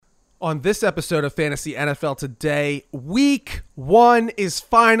On this episode of Fantasy NFL Today, Week 1 is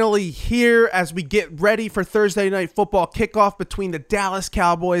finally here as we get ready for Thursday Night Football kickoff between the Dallas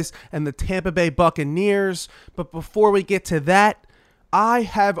Cowboys and the Tampa Bay Buccaneers. But before we get to that, I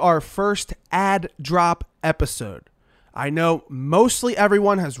have our first ad drop episode. I know mostly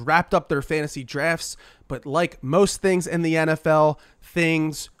everyone has wrapped up their fantasy drafts, but like most things in the NFL,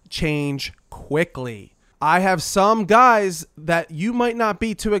 things change quickly. I have some guys that you might not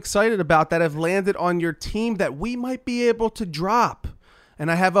be too excited about that have landed on your team that we might be able to drop. And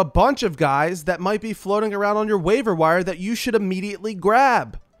I have a bunch of guys that might be floating around on your waiver wire that you should immediately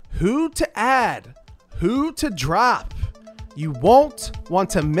grab. Who to add? Who to drop? You won't want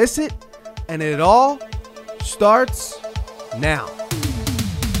to miss it, and it all starts now.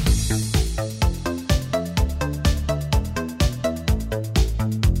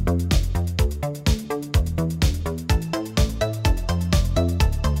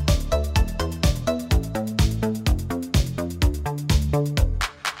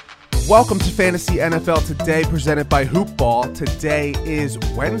 Welcome to Fantasy NFL Today, presented by Hoopball. Today is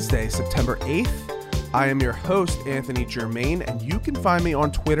Wednesday, September 8th. I am your host, Anthony Germain, and you can find me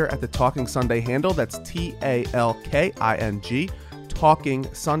on Twitter at the Talking Sunday handle. That's TALKING,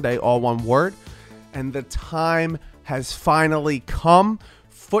 Talking Sunday, all one word. And the time has finally come.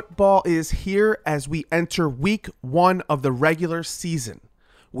 Football is here as we enter week 1 of the regular season.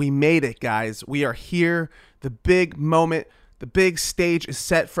 We made it, guys. We are here. The big moment. The big stage is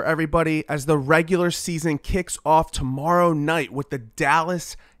set for everybody as the regular season kicks off tomorrow night with the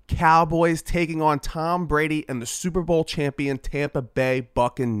Dallas Cowboys taking on Tom Brady and the Super Bowl champion Tampa Bay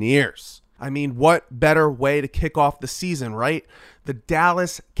Buccaneers. I mean, what better way to kick off the season, right? The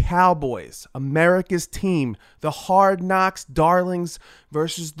Dallas Cowboys, America's team, the Hard Knocks darlings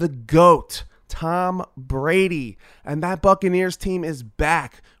versus the GOAT, Tom Brady. And that Buccaneers team is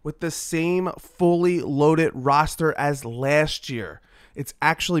back with the same fully loaded roster as last year. It's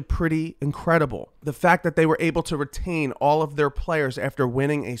actually pretty incredible. The fact that they were able to retain all of their players after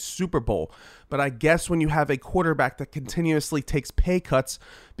winning a Super Bowl. But I guess when you have a quarterback that continuously takes pay cuts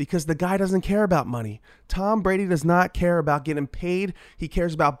because the guy doesn't care about money. Tom Brady does not care about getting paid. He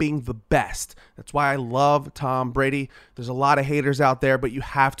cares about being the best. That's why I love Tom Brady. There's a lot of haters out there, but you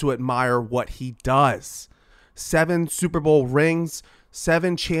have to admire what he does. 7 Super Bowl rings.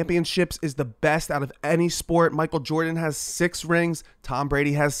 7 championships is the best out of any sport. Michael Jordan has 6 rings. Tom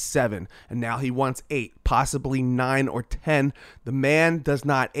Brady has 7. And now he wants 8, possibly 9 or 10. The man does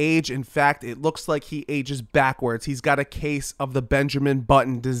not age. In fact, it looks like he ages backwards. He's got a case of the Benjamin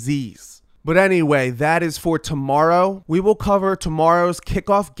Button disease. But anyway, that is for tomorrow. We will cover tomorrow's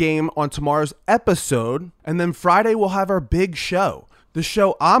kickoff game on tomorrow's episode. And then Friday, we'll have our big show. The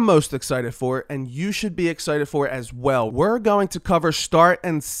show I'm most excited for, and you should be excited for as well. We're going to cover start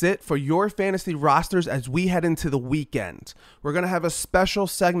and sit for your fantasy rosters as we head into the weekend. We're going to have a special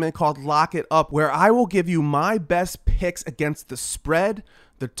segment called Lock It Up, where I will give you my best picks against the spread,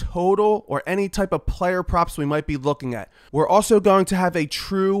 the total, or any type of player props we might be looking at. We're also going to have a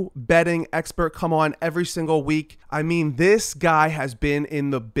true betting expert come on every single week. I mean, this guy has been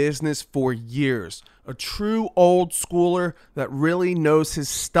in the business for years. A true old schooler that really knows his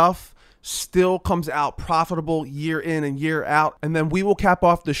stuff, still comes out profitable year in and year out. And then we will cap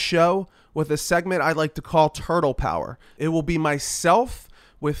off the show with a segment I like to call Turtle Power. It will be myself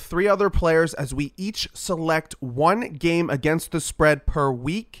with 3 other players as we each select 1 game against the spread per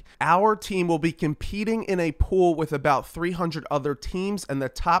week. Our team will be competing in a pool with about 300 other teams, and the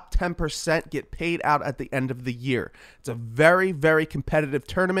top 10% get paid out at the end of the year. It's a very, very competitive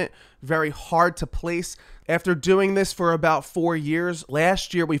tournament, very hard to place. After doing this for about 4 years,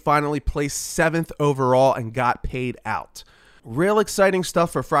 last year we finally placed 7th overall and got paid out. Real exciting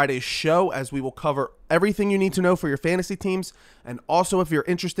stuff for Friday's show as we will cover everything you need to know for your fantasy teams. And also, if you're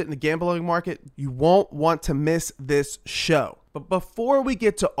interested in the gambling market, you won't want to miss this show. But before we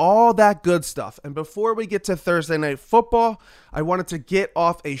get to all that good stuff and before we get to Thursday Night Football, I wanted to get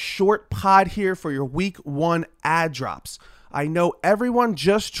off a short pod here for your week 1 ad drops. I know everyone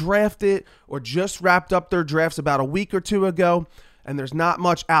just drafted or just wrapped up their drafts about a week or 2 ago. And there's not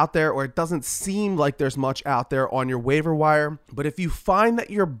much out there, or it doesn't seem like there's much out there on your waiver wire. But if you find that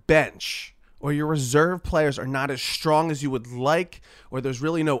your bench or your reserve players are not as strong as you would like, or there's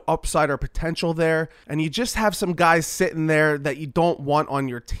really no upside or potential there, and you just have some guys sitting there that you don't want on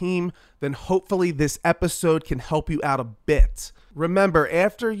your team, then hopefully this episode can help you out a bit. Remember,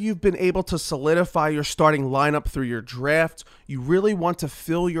 after you've been able to solidify your starting lineup through your draft, you really want to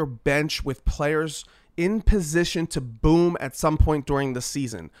fill your bench with players in position to boom at some point during the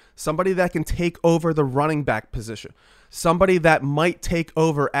season. Somebody that can take over the running back position. Somebody that might take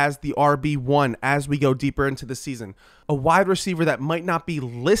over as the RB1 as we go deeper into the season. A wide receiver that might not be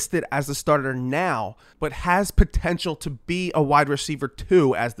listed as a starter now, but has potential to be a wide receiver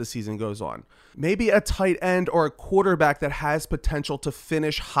 2 as the season goes on. Maybe a tight end or a quarterback that has potential to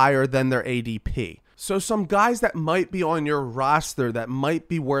finish higher than their ADP. So some guys that might be on your roster that might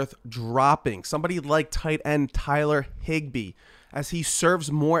be worth dropping. Somebody like tight end Tyler Higbee, as he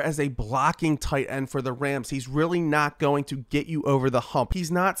serves more as a blocking tight end for the Rams. He's really not going to get you over the hump.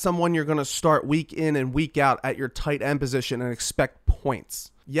 He's not someone you're going to start week in and week out at your tight end position and expect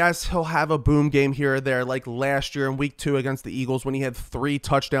points. Yes, he'll have a boom game here or there, like last year in week 2 against the Eagles when he had 3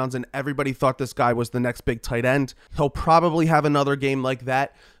 touchdowns and everybody thought this guy was the next big tight end. He'll probably have another game like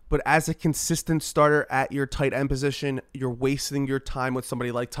that. But as a consistent starter at your tight end position, you're wasting your time with somebody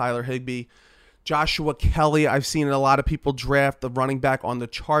like Tyler Higbee. Joshua Kelly, I've seen a lot of people draft the running back on the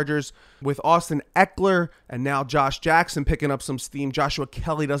Chargers. With Austin Eckler and now Josh Jackson picking up some steam, Joshua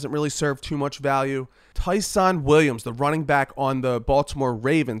Kelly doesn't really serve too much value. Tyson Williams, the running back on the Baltimore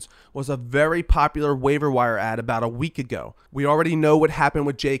Ravens, was a very popular waiver wire ad about a week ago. We already know what happened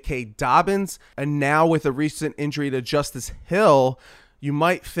with J.K. Dobbins, and now with a recent injury to Justice Hill, you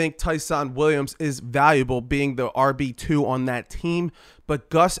might think Tyson Williams is valuable being the RB2 on that team, but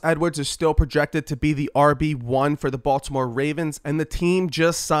Gus Edwards is still projected to be the RB1 for the Baltimore Ravens, and the team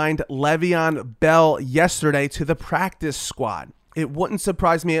just signed Le'Veon Bell yesterday to the practice squad. It wouldn't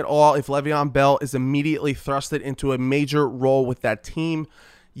surprise me at all if Le'Veon Bell is immediately thrusted into a major role with that team.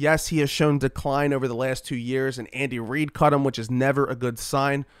 Yes, he has shown decline over the last 2 years, and Andy Reid cut him, which is never a good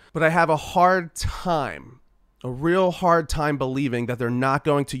sign, but I have a real hard time believing that they're not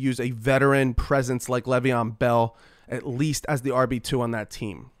going to use a veteran presence like Le'Veon Bell, at least as the RB2 on that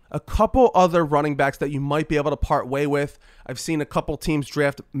team. A couple other running backs that you might be able to part way with. I've seen a couple teams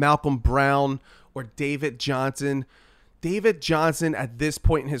draft Malcolm Brown or David Johnson. David Johnson at this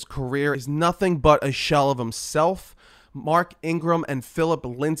point in his career is nothing but a shell of himself. Mark Ingram and Phillip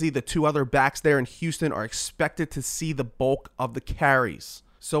Lindsay, the 2 other backs there in Houston, are expected to see the bulk of the carries.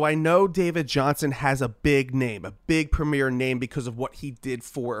 So I know David Johnson has a big name, a big premier name because of what he did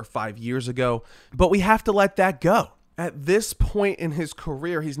 4 or 5 years ago, but we have to let that go. At this point in his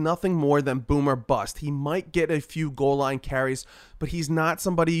career, he's nothing more than boom or bust. He might get a few goal line carries, but he's not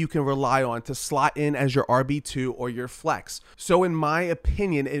somebody you can rely on to slot in as your RB2 or your flex. So in my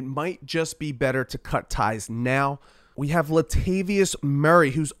opinion, it might just be better to cut ties now. We have Latavius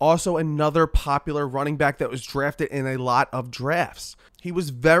Murray, who's also another popular running back that was drafted in a lot of drafts. He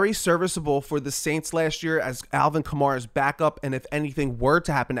was very serviceable for the Saints last year as Alvin Kamara's backup, and if anything were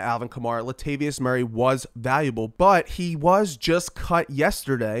to happen to Alvin Kamara, Latavius Murray was valuable, but he was just cut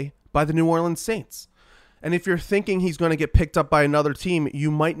yesterday by the New Orleans Saints. And if you're thinking he's going to get picked up by another team, you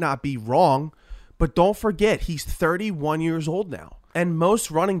might not be wrong, but don't forget, he's 31 years old now. And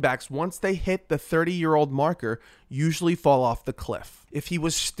most running backs, once they hit the 30-year-old marker, usually fall off the cliff. If he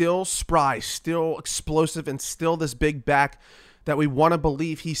was still spry, still explosive, and still this big back that we want to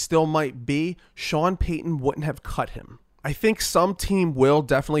believe he still might be, Sean Payton wouldn't have cut him. I think some team will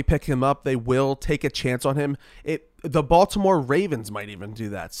definitely pick him up. They will take a chance on him. The Baltimore Ravens might even do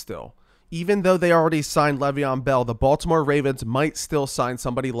that still. Even though they already signed Le'Veon Bell, the Baltimore Ravens might still sign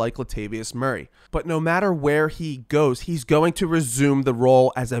somebody like Latavius Murray. But no matter where he goes, he's going to resume the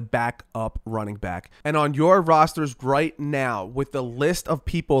role as a backup running back. And on your rosters right now, with the list of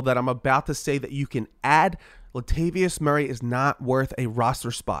people that I'm about to say that you can add, Latavius Murray is not worth a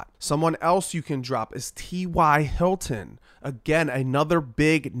roster spot. Someone else you can drop is T.Y. Hilton. Again, another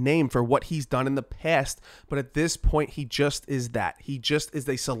big name for what he's done in the past, but at this point, he just is that. He just is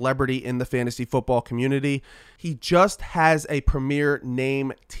a celebrity in the fantasy football community. He just has a premier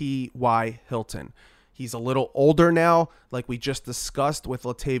name, T.Y. Hilton. He's a little older now, like we just discussed with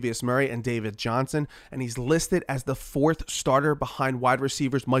Latavius Murray and David Johnson, and he's listed as the 4th starter behind wide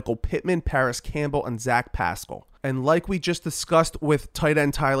receivers Michael Pittman, Paris Campbell, and Zach Pascal. And like we just discussed with tight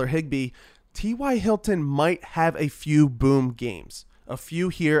end Tyler Higbee, T.Y. Hilton might have a few boom games. A few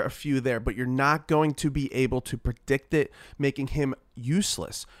here, a few there, but you're not going to be able to predict it, making him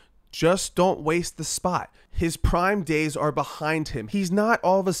useless. Just don't waste the spot. His prime days are behind him. He's not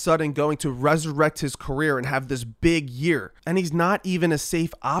all of a sudden going to resurrect his career and have this big year. And he's not even a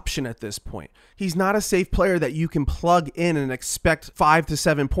safe option at this point. He's not a safe player that you can plug in and expect 5 to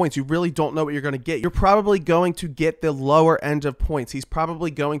 7 points. You really don't know what you're going to get. You're probably going to get the lower end of points. He's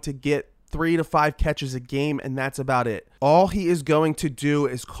probably going to get 3 to 5 catches a game, and that's about it. All he is going to do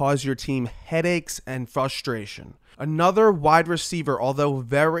is cause your team headaches and frustration. Another wide receiver, although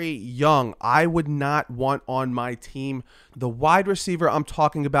very young, I would not want on my team. The wide receiver I'm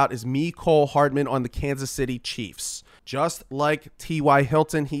talking about is Mecole Hardman on the Kansas City Chiefs. Just like T.Y.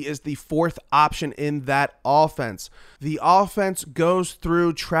 Hilton, he is the fourth option in that offense. The offense goes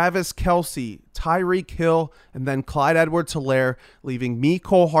through Travis Kelce, Tyreek Hill, and then Clyde Edwards-Helaire, leaving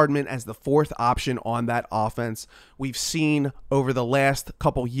Mecole Hardman as the fourth option on that offense. We've seen over the last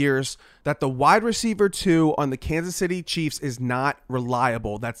couple years that the wide receiver 2 on the Kansas City Chiefs is not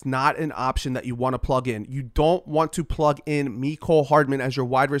reliable. That's not an option that you want to plug in. You don't want to plug in Mecole Hardman as your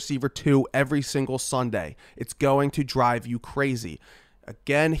wide receiver 2 every single Sunday. It's going to drive you crazy.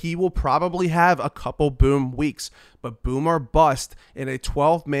 Again, he will probably have a couple boom weeks, but boom or bust in a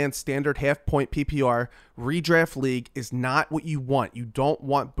 12-man standard half-point PPR redraft league is not what you want. You don't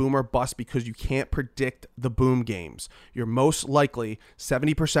want boom or bust because you can't predict the boom games. You're most likely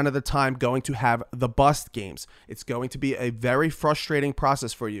 70% of the time going to have the bust games. It's going to be a very frustrating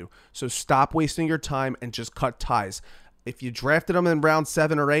process for you. So stop wasting your time and just cut ties. If you drafted him in round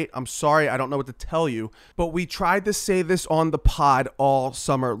 7 or 8, I'm sorry, I don't know what to tell you. But we tried to say this on the pod all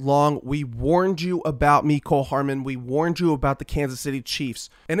summer long. We warned you about Mecole Hardman. We warned you about the Kansas City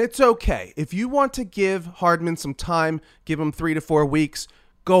Chiefs. And it's okay. If you want to give Hardman some time, give him 3 to 4 weeks,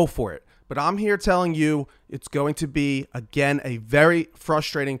 go for it. But I'm here telling you it's going to be, again, a very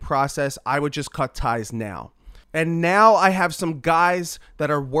frustrating process. I would just cut ties now. And now I have some guys that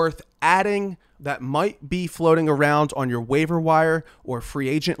are worth adding that might be floating around on your waiver wire or free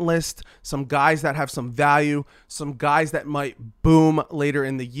agent list. Some guys that have some value, some guys that might boom later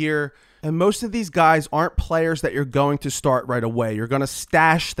in the year. And most of these guys aren't players that you're going to start right away. You're going to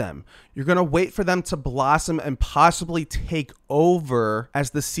stash them. You're going to wait for them to blossom and possibly take over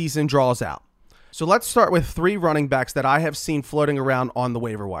as the season draws out. So let's start with 3 running backs that I have seen floating around on the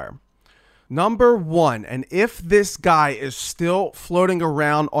waiver wire. Number 1, and if this guy is still floating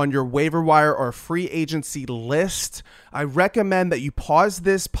around on your waiver wire or free agency list, I recommend that you pause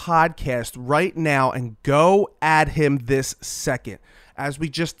this podcast right now and go add him this second. As we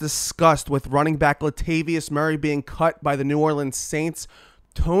just discussed with running back Latavius Murray being cut by the New Orleans Saints,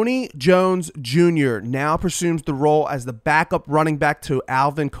 Tony Jones Jr. now presumes the role as the backup running back to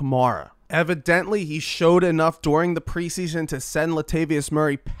Alvin Kamara. Evidently, he showed enough during the preseason to send Latavius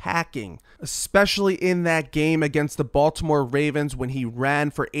Murray packing, especially in that game against the Baltimore Ravens when he ran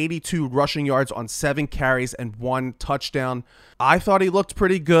for 82 rushing yards on 7 carries and 1 touchdown. I thought he looked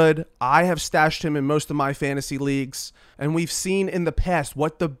pretty good. I have stashed him in most of my fantasy leagues, and we've seen in the past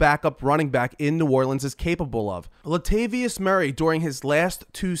what the backup running back in New Orleans is capable of. Latavius Murray, during his last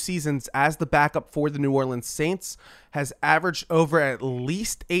 2 seasons as the backup for the New Orleans Saints, has averaged over at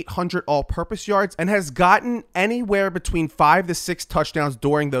least 800 all-purpose yards and has gotten anywhere between 5 to 6 touchdowns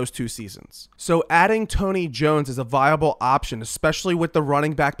during those 2 seasons. So adding Tony Jones is a viable option, especially with the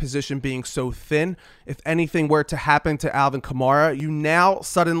running back position being so thin. If anything were to happen to Alvin Kamara, you now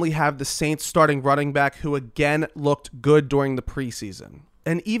suddenly have the Saints starting running back who again looked good during the preseason.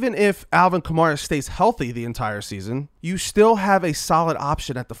 And even if Alvin Kamara stays healthy the entire season, you still have a solid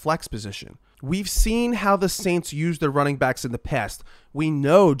option at the flex position. We've seen how the Saints use their running backs in the past. We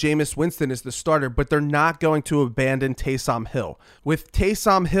know Jameis Winston is the starter, but they're not going to abandon Taysom Hill. With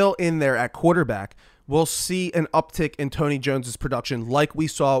Taysom Hill in there at quarterback, we'll see an uptick in Tony Jones's production like we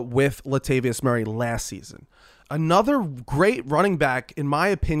saw with Latavius Murray last season. Another great running back, in my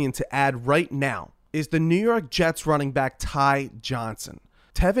opinion, to add right now is the New York Jets running back Ty Johnson.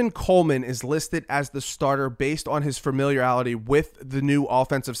 Tevin Coleman is listed as the starter based on his familiarity with the new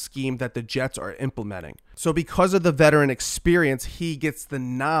offensive scheme that the Jets are implementing. So because of the veteran experience, he gets the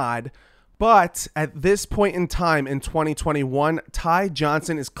nod. But at this point in time in 2021, Ty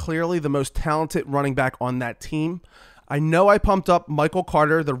Johnson is clearly the most talented running back on that team. I know I pumped up Michael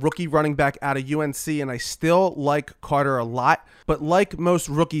Carter, the rookie running back out of UNC, and I still like Carter a lot. But like most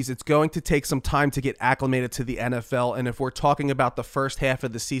rookies, it's going to take some time to get acclimated to the NFL. And if we're talking about the first half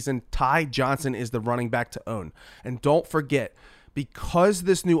of the season, Ty Johnson is the running back to own. And don't forget, because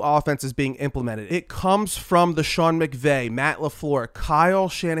this new offense is being implemented, it comes from the Sean McVay, Matt LaFleur, Kyle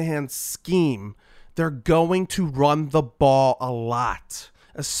Shanahan scheme. They're going to run the ball a lot,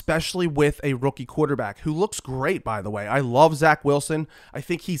 especially with a rookie quarterback who looks great, by the way. I love Zach Wilson. I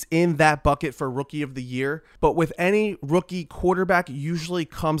think he's in that bucket for Rookie of the Year. But with any rookie quarterback usually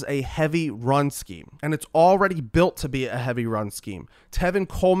comes a heavy run scheme, and it's already built to be a heavy run scheme. Tevin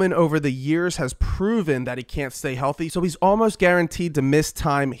Coleman over the years has proven that he can't stay healthy, so he's almost guaranteed to miss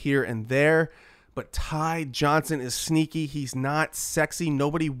time here and there. but Ty Johnson is sneaky. He's not sexy.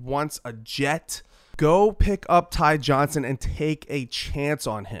 Nobody wants a jet. Go pick up Ty Johnson and take a chance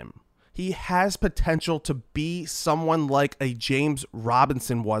on him. He has potential to be someone like a James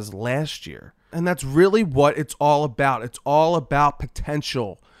Robinson was last year. And that's really what it's all about. It's all about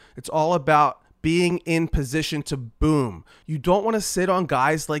potential. It's all about being in position to boom. You don't want to sit on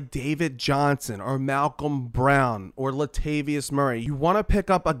guys like David Johnson or Malcolm Brown or Latavius Murray. You want to pick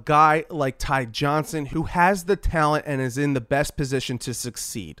up a guy like Ty Johnson who has the talent and is in the best position to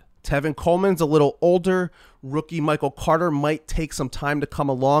succeed. Tevin Coleman's a little older. Rookie Michael Carter might take some time to come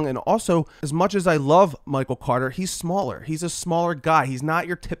along. And also, as much as I love Michael Carter, he's smaller. He's a smaller guy. He's not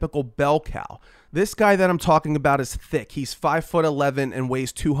your typical bell cow. This guy that I'm talking about is thick. He's 5'11" and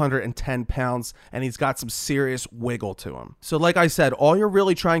weighs 210 pounds, and he's got some serious wiggle to him. So like I said, all you're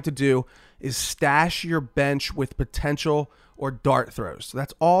really trying to do is stash your bench with potential or dart throws. So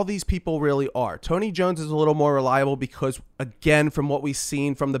that's all these people really are. Tony Jones is a little more reliable because, again, from what we've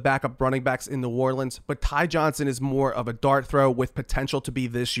seen from the backup running backs in New Orleans, but Ty Johnson is more of a dart throw with potential to be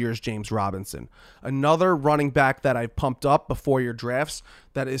this year's James Robinson. Another running back that I pumped up before your drafts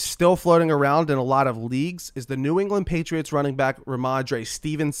that is still floating around in a lot of leagues is the New England Patriots running back Rhamondre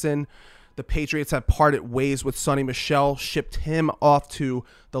Stevenson. The Patriots have parted ways with Sonny Michel, shipped him off to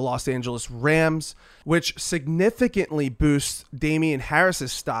the Los Angeles Rams, which significantly boosts Damian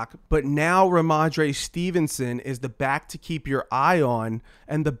Harris's stock. But now Rhamondre Stevenson is the back to keep your eye on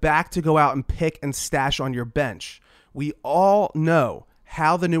and the back to go out and pick and stash on your bench. We all know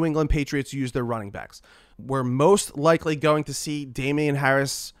how the New England Patriots use their running backs. We're most likely going to see Damian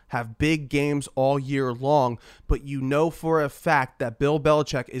Harris have big games all year long, but you know for a fact that Bill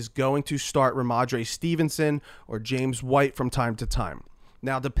Belichick is going to start Rhamondre Stevenson or James White from time to time.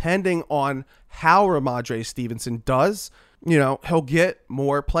 Now, depending on how Rhamondre Stevenson does, he'll get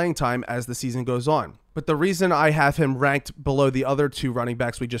more playing time as the season goes on. But the reason I have him ranked below the other two running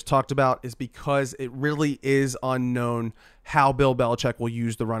backs we just talked about is because it really is unknown how Bill Belichick will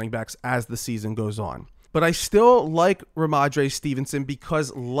use the running backs as the season goes on. But I still like Rhamondre Stevenson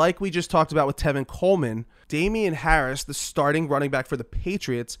because, like we just talked about with Tevin Coleman, Damian Harris, the starting running back for the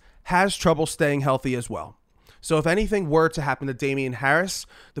Patriots, has trouble staying healthy as well. So if anything were to happen to Damian Harris,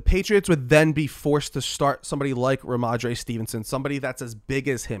 the Patriots would then be forced to start somebody like Rhamondre Stevenson, somebody that's as big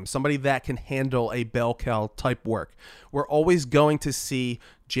as him, somebody that can handle a bell cow type work. We're always going to see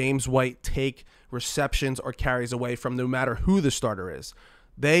James White take receptions or carries away from no matter who the starter is.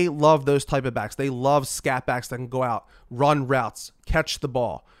 They love those type of backs. They love scat backs that can go out, run routes, catch the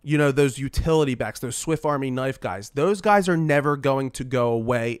ball. Those utility backs, those Swift Army knife guys. Those guys are never going to go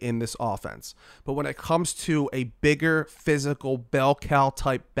away in this offense. But when it comes to a bigger, physical, bell cow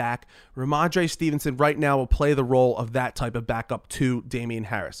type back, Rhamondre Stevenson right now will play the role of that type of backup to Damian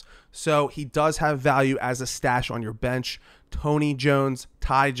Harris. So he does have value as a stash on your bench. Tony Jones,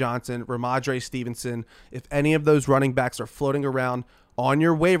 Ty Johnson, Rhamondre Stevenson. If any of those running backs are floating around on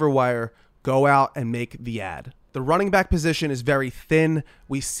your waiver wire, go out and make the ad. The running back position is very thin.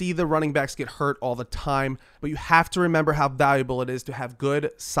 We see the running backs get hurt all the time, but you have to remember how valuable it is to have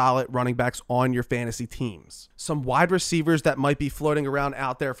good, solid running backs on your fantasy teams. Some wide receivers that might be floating around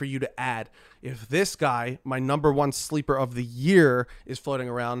out there for you to add. If this guy, my number one sleeper of the year, is floating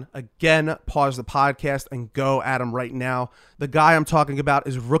around, again, pause the podcast and go at him right now. The guy I'm talking about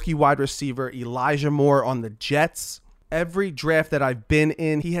is rookie wide receiver Elijah Moore on the Jets. Every draft that I've been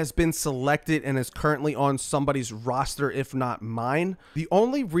in, he has been selected and is currently on somebody's roster, if not mine. The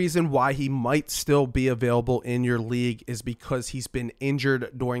only reason why he might still be available in your league is because he's been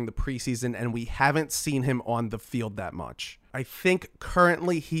injured during the preseason and we haven't seen him on the field that much. I think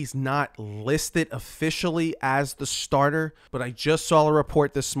currently he's not listed officially as the starter, but I just saw a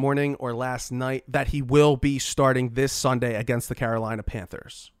report this morning or last night that he will be starting this Sunday against the Carolina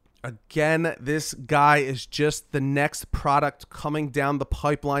Panthers. Again, this guy is just the next product coming down the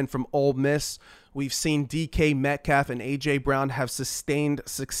pipeline from Ole Miss. We've seen DK Metcalf and A.J. Brown have sustained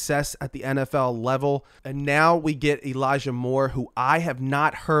success at the NFL level. And now we get Elijah Moore, who I have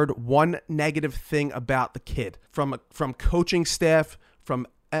not heard one negative thing about the kid. From coaching staff, from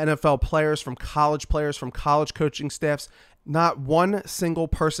NFL players, from college coaching staffs. Not one single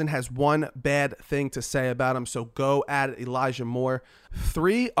person has one bad thing to say about him, so go at Elijah Moore.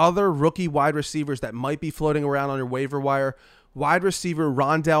 3 other rookie wide receivers that might be floating around on your waiver wire. Wide receiver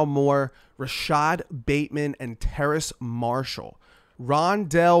Rondale Moore, Rashad Bateman, and Terrace Marshall.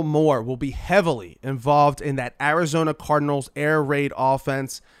 Rondale Moore will be heavily involved in that Arizona Cardinals air raid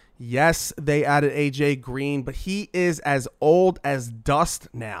offense. Yes, they added A.J. Green, but he is as old as dust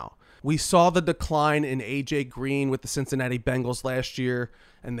now. We saw the decline in A.J. Green with the Cincinnati Bengals last year,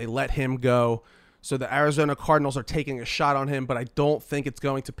 and they let him go. So the Arizona Cardinals are taking a shot on him, but I don't think it's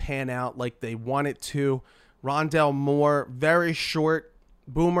going to pan out like they want it to. Rondale Moore, very short,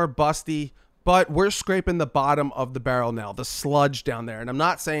 boomer busty, but we're scraping the bottom of the barrel now, the sludge down there. And I'm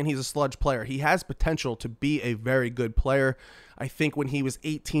not saying he's a sludge player. He has potential to be a very good player. I think when he was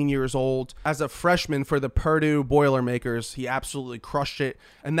 18 years old, as a freshman for the Purdue Boilermakers, he absolutely crushed it.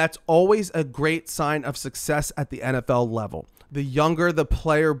 And that's always a great sign of success at the NFL level. The younger the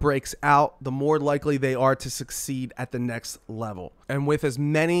player breaks out, the more likely they are to succeed at the next level. And with as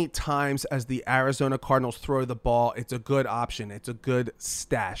many times as the Arizona Cardinals throw the ball, it's a good option. It's a good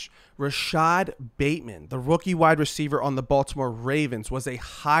stash. Rashad Bateman, the rookie wide receiver on the Baltimore Ravens, was a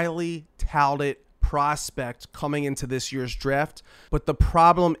highly touted prospect coming into this year's draft, but the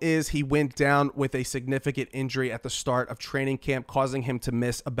problem is he went down with a significant injury at the start of training camp, causing him to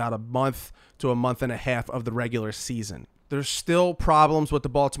miss about a month to a month and a half of the regular season. There's still problems with the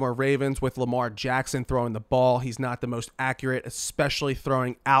Baltimore Ravens with Lamar Jackson throwing the ball. He's not the most accurate, especially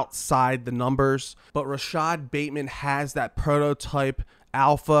throwing outside the numbers. But Rashad Bateman has that prototype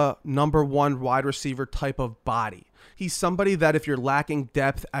alpha number one wide receiver type of body. He's somebody that if you're lacking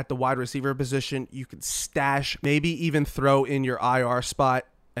depth at the wide receiver position, you can stash, maybe even throw in your IR spot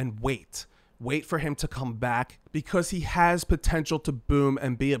and wait. Wait for him to come back because he has potential to boom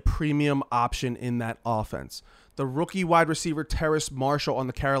and be a premium option in that offense. The rookie wide receiver Terrace Marshall on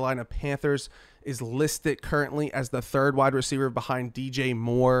the Carolina Panthers is listed currently as the third wide receiver behind DJ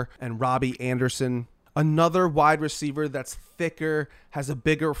Moore and Robbie Anderson. Another wide receiver that's thicker, has a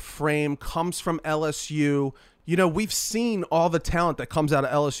bigger frame, comes from LSU. You know, we've seen all the talent that comes out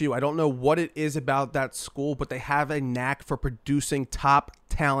of LSU. I don't know what it is about that school, but they have a knack for producing top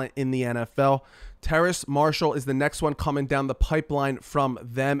talent in the NFL. Terrace Marshall is the next one coming down the pipeline from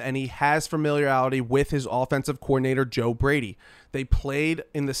them, and he has familiarity with his offensive coordinator, Joe Brady. They played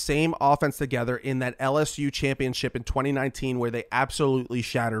in the same offense together in that LSU championship in 2019 where they absolutely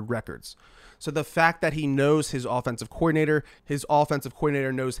shattered records. So the fact that he knows his offensive coordinator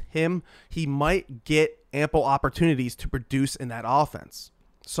knows him, he might get ample opportunities to produce in that offense.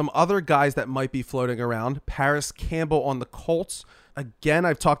 Some other guys that might be floating around, Paris Campbell on the Colts. Again,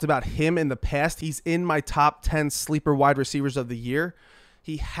 I've talked about him in the past. He's in my top 10 sleeper wide receivers of the year.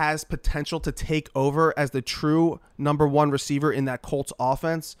 He has potential to take over as the true number one receiver in that Colts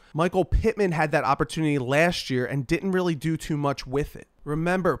offense. Michael Pittman had that opportunity last year and didn't really do too much with it.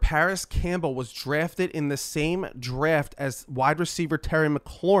 Remember, Paris Campbell was drafted in the same draft as wide receiver Terry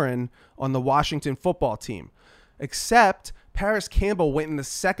McLaurin on the Washington football team, except Paris Campbell went in the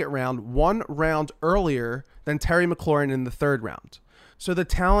second round, 1 round earlier than Terry McLaurin in the third round. So the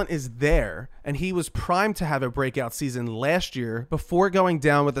talent is there, and he was primed to have a breakout season last year before going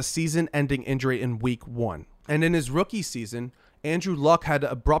down with a season-ending injury in week 1. And in his rookie season, Andrew Luck had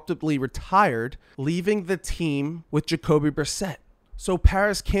abruptly retired, leaving the team with Jacoby Brissett. So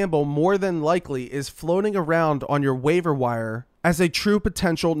Paris Campbell more than likely is floating around on your waiver wire as a true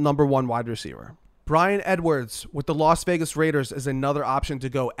potential number one wide receiver. Bryan Edwards with the Las Vegas Raiders is another option to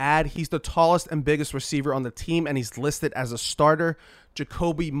go add. He's the tallest and biggest receiver on the team, and he's listed as a starter.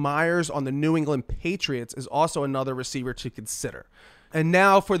 Jacoby Myers on the New England Patriots is also another receiver to consider. And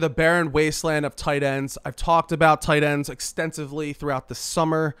now for the barren wasteland of tight ends. I've talked about tight ends extensively throughout the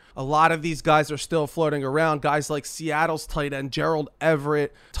summer. A lot of these guys are still floating around. Guys like Seattle's tight end Gerald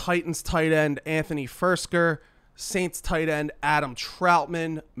Everett, Titans tight end Anthony Fursker, Saints tight end Adam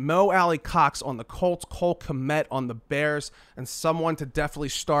Troutman, Mo Alley-Cox on the Colts, Cole Kmet on the Bears, and someone to definitely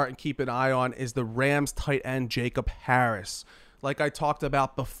start and keep an eye on is the Rams tight end Jacob Harris. Like I talked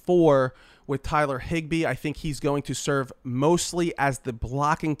about before with Tyler Higbee, I think he's going to serve mostly as the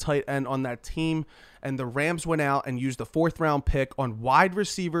blocking tight end on that team. And the Rams went out and used the 4th round pick on wide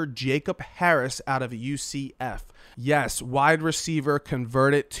receiver Jacob Harris out of UCF. Yes, wide receiver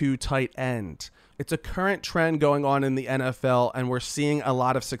converted to tight end. It's a current trend going on in the NFL, and we're seeing a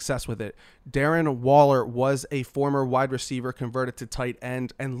lot of success with it. Darren Waller was a former wide receiver converted to tight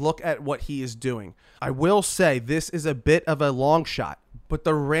end, and look at what he is doing. I will say this is a bit of a long shot, but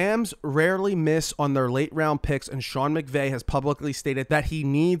the Rams rarely miss on their late round picks, and Sean McVay has publicly stated that he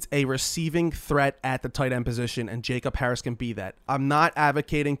needs a receiving threat at the tight end position, and Jacob Harris can be that. I'm not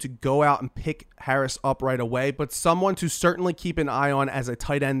advocating to go out and pick Harris up right away, but someone to certainly keep an eye on as a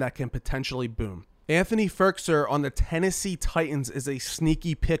tight end that can potentially boom. Anthony Firkser on the Tennessee Titans is a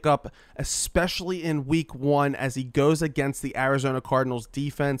sneaky pickup, especially in week 1 as he goes against the Arizona Cardinals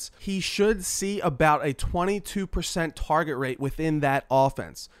defense. He should see about a 22% target rate within that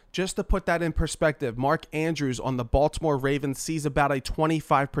offense. Just to put that in perspective, Mark Andrews on the Baltimore Ravens sees about a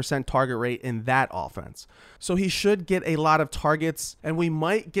 25% target rate in that offense. So he should get a lot of targets, and we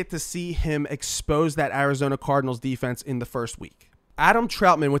might get to see him expose that Arizona Cardinals defense in the first week. Adam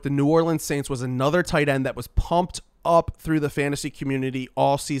Troutman with the New Orleans Saints was another tight end that was pumped up through the fantasy community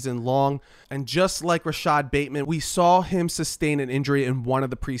all season long. And just like Rashad Bateman, we saw him sustain an injury in one of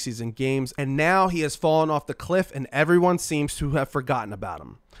the preseason games, and now he has fallen off the cliff and everyone seems to have forgotten about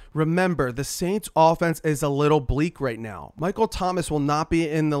him. Remember, the Saints offense is a little bleak right now. Michael Thomas will not be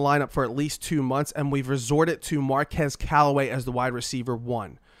in the lineup for at least 2 months, and we've resorted to Marquez Callaway as the wide receiver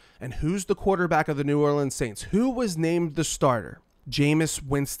 1. And who's the quarterback of the New Orleans Saints? Who was named the starter? Jameis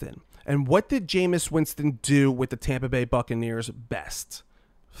Winston. And what did Jameis Winston do with the Tampa Bay Buccaneers best?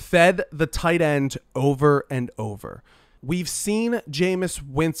 Fed the tight end over and over. We've seen Jameis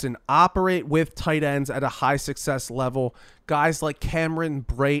Winston operate with tight ends at a high success level. Guys like Cameron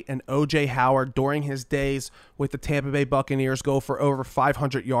Brate and O.J. Howard during his days with the Tampa Bay Buccaneers go for over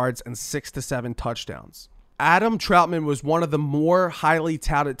 500 yards and 6 to 7 touchdowns. Adam Troutman was one of the more highly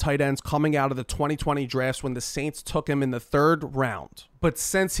touted tight ends coming out of the 2020 drafts when the Saints took him in the 3rd round. But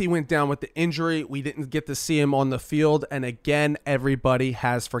since he went down with the injury, we didn't get to see him on the field, and again, everybody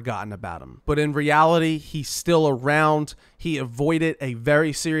has forgotten about him. But in reality, he's still around. He avoided a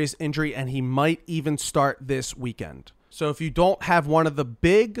very serious injury, and he might even start this weekend. So if you don't have one of the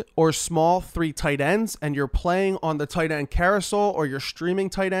big or small 3 tight ends, and you're playing on the tight end carousel or you're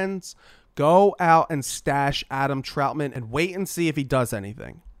streaming tight ends, go out and stash Adam Troutman and wait and see if he does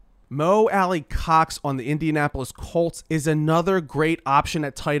anything. Mo Alley-Cox on the Indianapolis Colts is another great option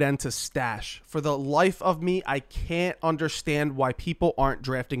at tight end to stash. For the life of me, I can't understand why people aren't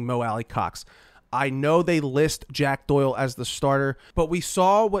drafting Mo Alley-Cox. I know they list Jack Doyle as the starter, but we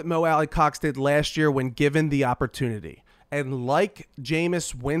saw what Mo Alley-Cox did last year when given the opportunity. And like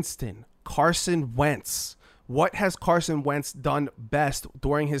Jameis Winston, Carson Wentz. What has Carson Wentz done best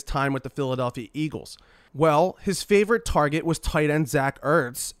during his time with the Philadelphia Eagles? Well, his favorite target was tight end Zach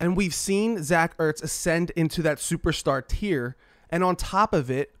Ertz, and we've seen Zach Ertz ascend into that superstar tier. And on top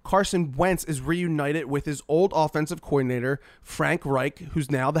of it, Carson Wentz is reunited with his old offensive coordinator, Frank Reich, who's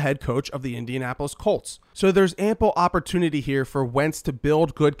now the head coach of the Indianapolis Colts. So there's ample opportunity here for Wentz to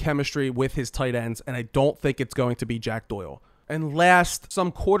build good chemistry with his tight ends, and I don't think it's going to be Jack Doyle. And last,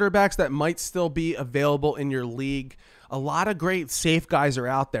 some quarterbacks that might still be available in your league. A lot of great safe guys are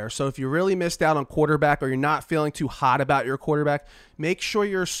out there. So if you really missed out on quarterback or you're not feeling too hot about your quarterback, make sure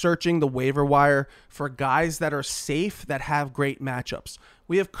you're searching the waiver wire for guys that are safe that have great matchups.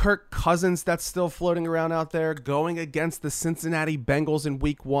 We have Kirk Cousins that's still floating around out there going against the Cincinnati Bengals in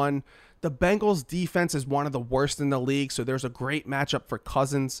week 1. The Bengals defense is one of the worst in the league, so there's a great matchup for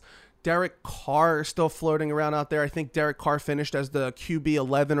Cousins. Derek Carr is still floating around out there. I think Derek Carr finished as the QB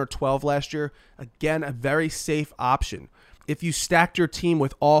 11 or 12 last year. Again, a very safe option. If you stacked your team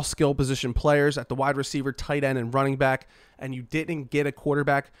with all skill position players at the wide receiver, tight end, and running back, and you didn't get a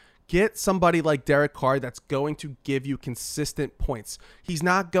quarterback, get somebody like Derek Carr that's going to give you consistent points. He's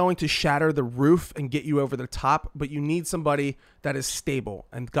not going to shatter the roof and get you over the top, but you need somebody that is stable.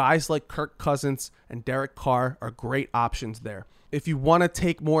 And guys like Kirk Cousins and Derek Carr are great options there. If you want to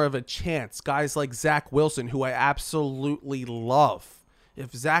take more of a chance, guys like Zach Wilson, who I absolutely love.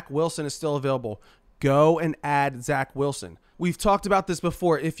 If Zach Wilson is still available, go and add Zach Wilson. We've talked about this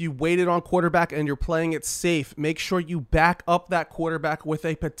before. If you waited on quarterback and you're playing it safe, make sure you back up that quarterback with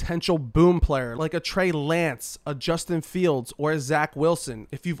a potential boom player like a Trey Lance, a Justin Fields, or a Zach Wilson.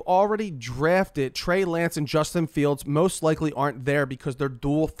 If you've already drafted Trey Lance and Justin Fields, most likely aren't there because they're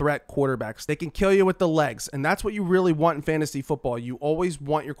dual threat quarterbacks. They can kill you with the legs, and that's what you really want in fantasy football. You always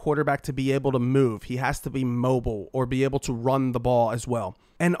want your quarterback to be able to move. He has to be mobile or be able to run the ball as well.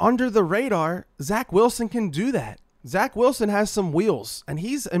 And under the radar, Zach Wilson can do that. Zach Wilson has some wheels, and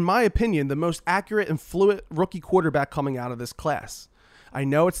he's, in my opinion, the most accurate and fluid rookie quarterback coming out of this class. I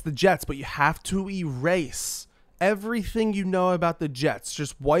know it's the Jets, but you have to erase everything you know about the Jets.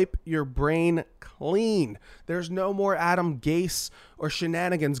 Just wipe your brain clean. There's no more Adam Gase or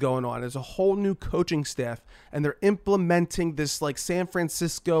shenanigans going on. There's a whole new coaching staff, and they're implementing this like San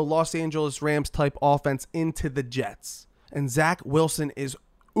Francisco, Los Angeles Rams type offense into the Jets. And Zach Wilson is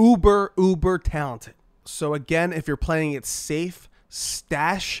uber talented. So again, if you're playing it safe,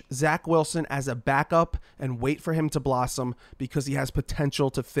 stash Zach Wilson as a backup and wait for him to blossom because he has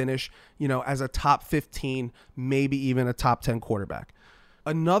potential to finish, as a top 15, maybe even a top 10 quarterback.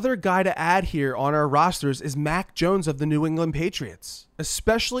 Another guy to add here on our rosters is Mac Jones of the New England Patriots.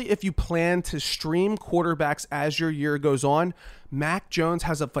 Especially if you plan to stream quarterbacks as your year goes on, Mac Jones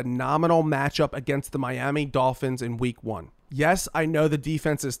has a phenomenal matchup against the Miami Dolphins in Week 1. Yes, I know the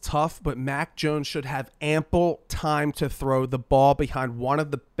defense is tough, but Mac Jones should have ample time to throw the ball behind one of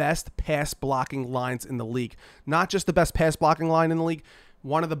the best pass blocking lines in the league. Not just the best pass blocking line in the league,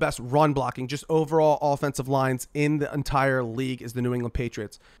 one of the best run blocking, just overall offensive lines in the entire league is the New England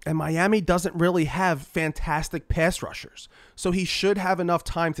Patriots. And Miami doesn't really have fantastic pass rushers. So he should have enough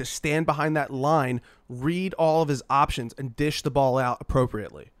time to stand behind that line, read all of his options, and dish the ball out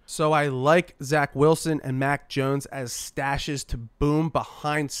appropriately. So I like Zach Wilson and Mac Jones as stashes to boom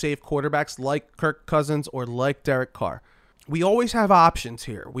behind safe quarterbacks like Kirk Cousins or like Derek Carr. We always have options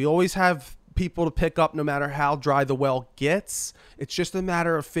here. We always have people to pick up no matter how dry the well gets. It's just a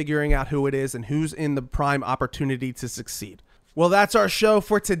matter of figuring out who it is and who's in the prime opportunity to succeed. Well, that's our show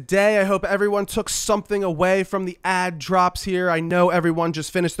for today. I hope everyone took something away from the ad drops here. I know everyone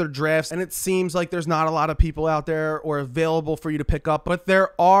just finished their drafts, and it seems like there's not a lot of people out there or available for you to pick up, but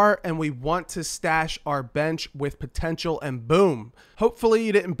there are, and we want to stash our bench with potential, and boom. Hopefully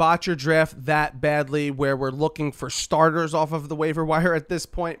you didn't botch your draft that badly where we're looking for starters off of the waiver wire at this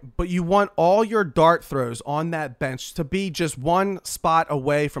point, but you want all your dart throws on that bench to be just one spot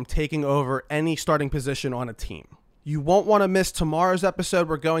away from taking over any starting position on a team. You won't want to miss tomorrow's episode.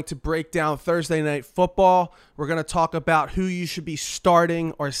 We're going to break down Thursday Night Football. We're going to talk about who you should be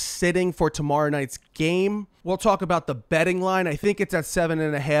starting or sitting for tomorrow night's game. We'll talk about the betting line. I think it's at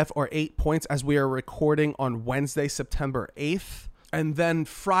 7.5 or 8 points as we are recording on Wednesday, September 8th. And then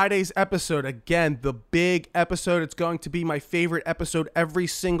Friday's episode, again, the big episode. It's going to be my favorite episode every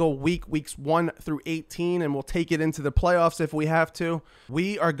single week, weeks 1 through 18, and we'll take it into the playoffs if we have to.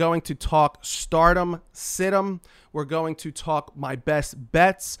 We are going to talk stardom, situm. We're going to talk my best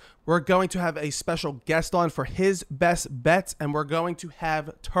bets. We're going to have a special guest on for his best bets, and we're going to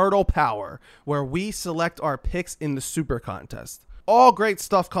have Turtle Power, where we select our picks in the Super Contest. All great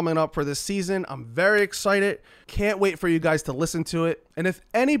stuff coming up for this season. I'm very excited. Can't wait for you guys to listen to it. And if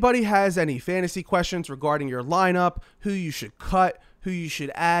anybody has any fantasy questions regarding your lineup, who you should cut, who you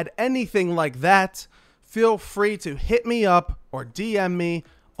should add, anything like that, feel free to hit me up or DM me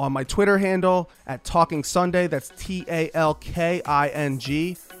on my Twitter handle at Talking Sunday. That's TALKING,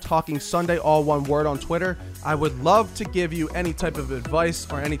 Talking Sunday, all one word on Twitter. I would love to give you any type of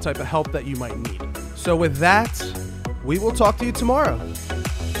advice or any type of help that you might need. So with that, we will talk to you tomorrow.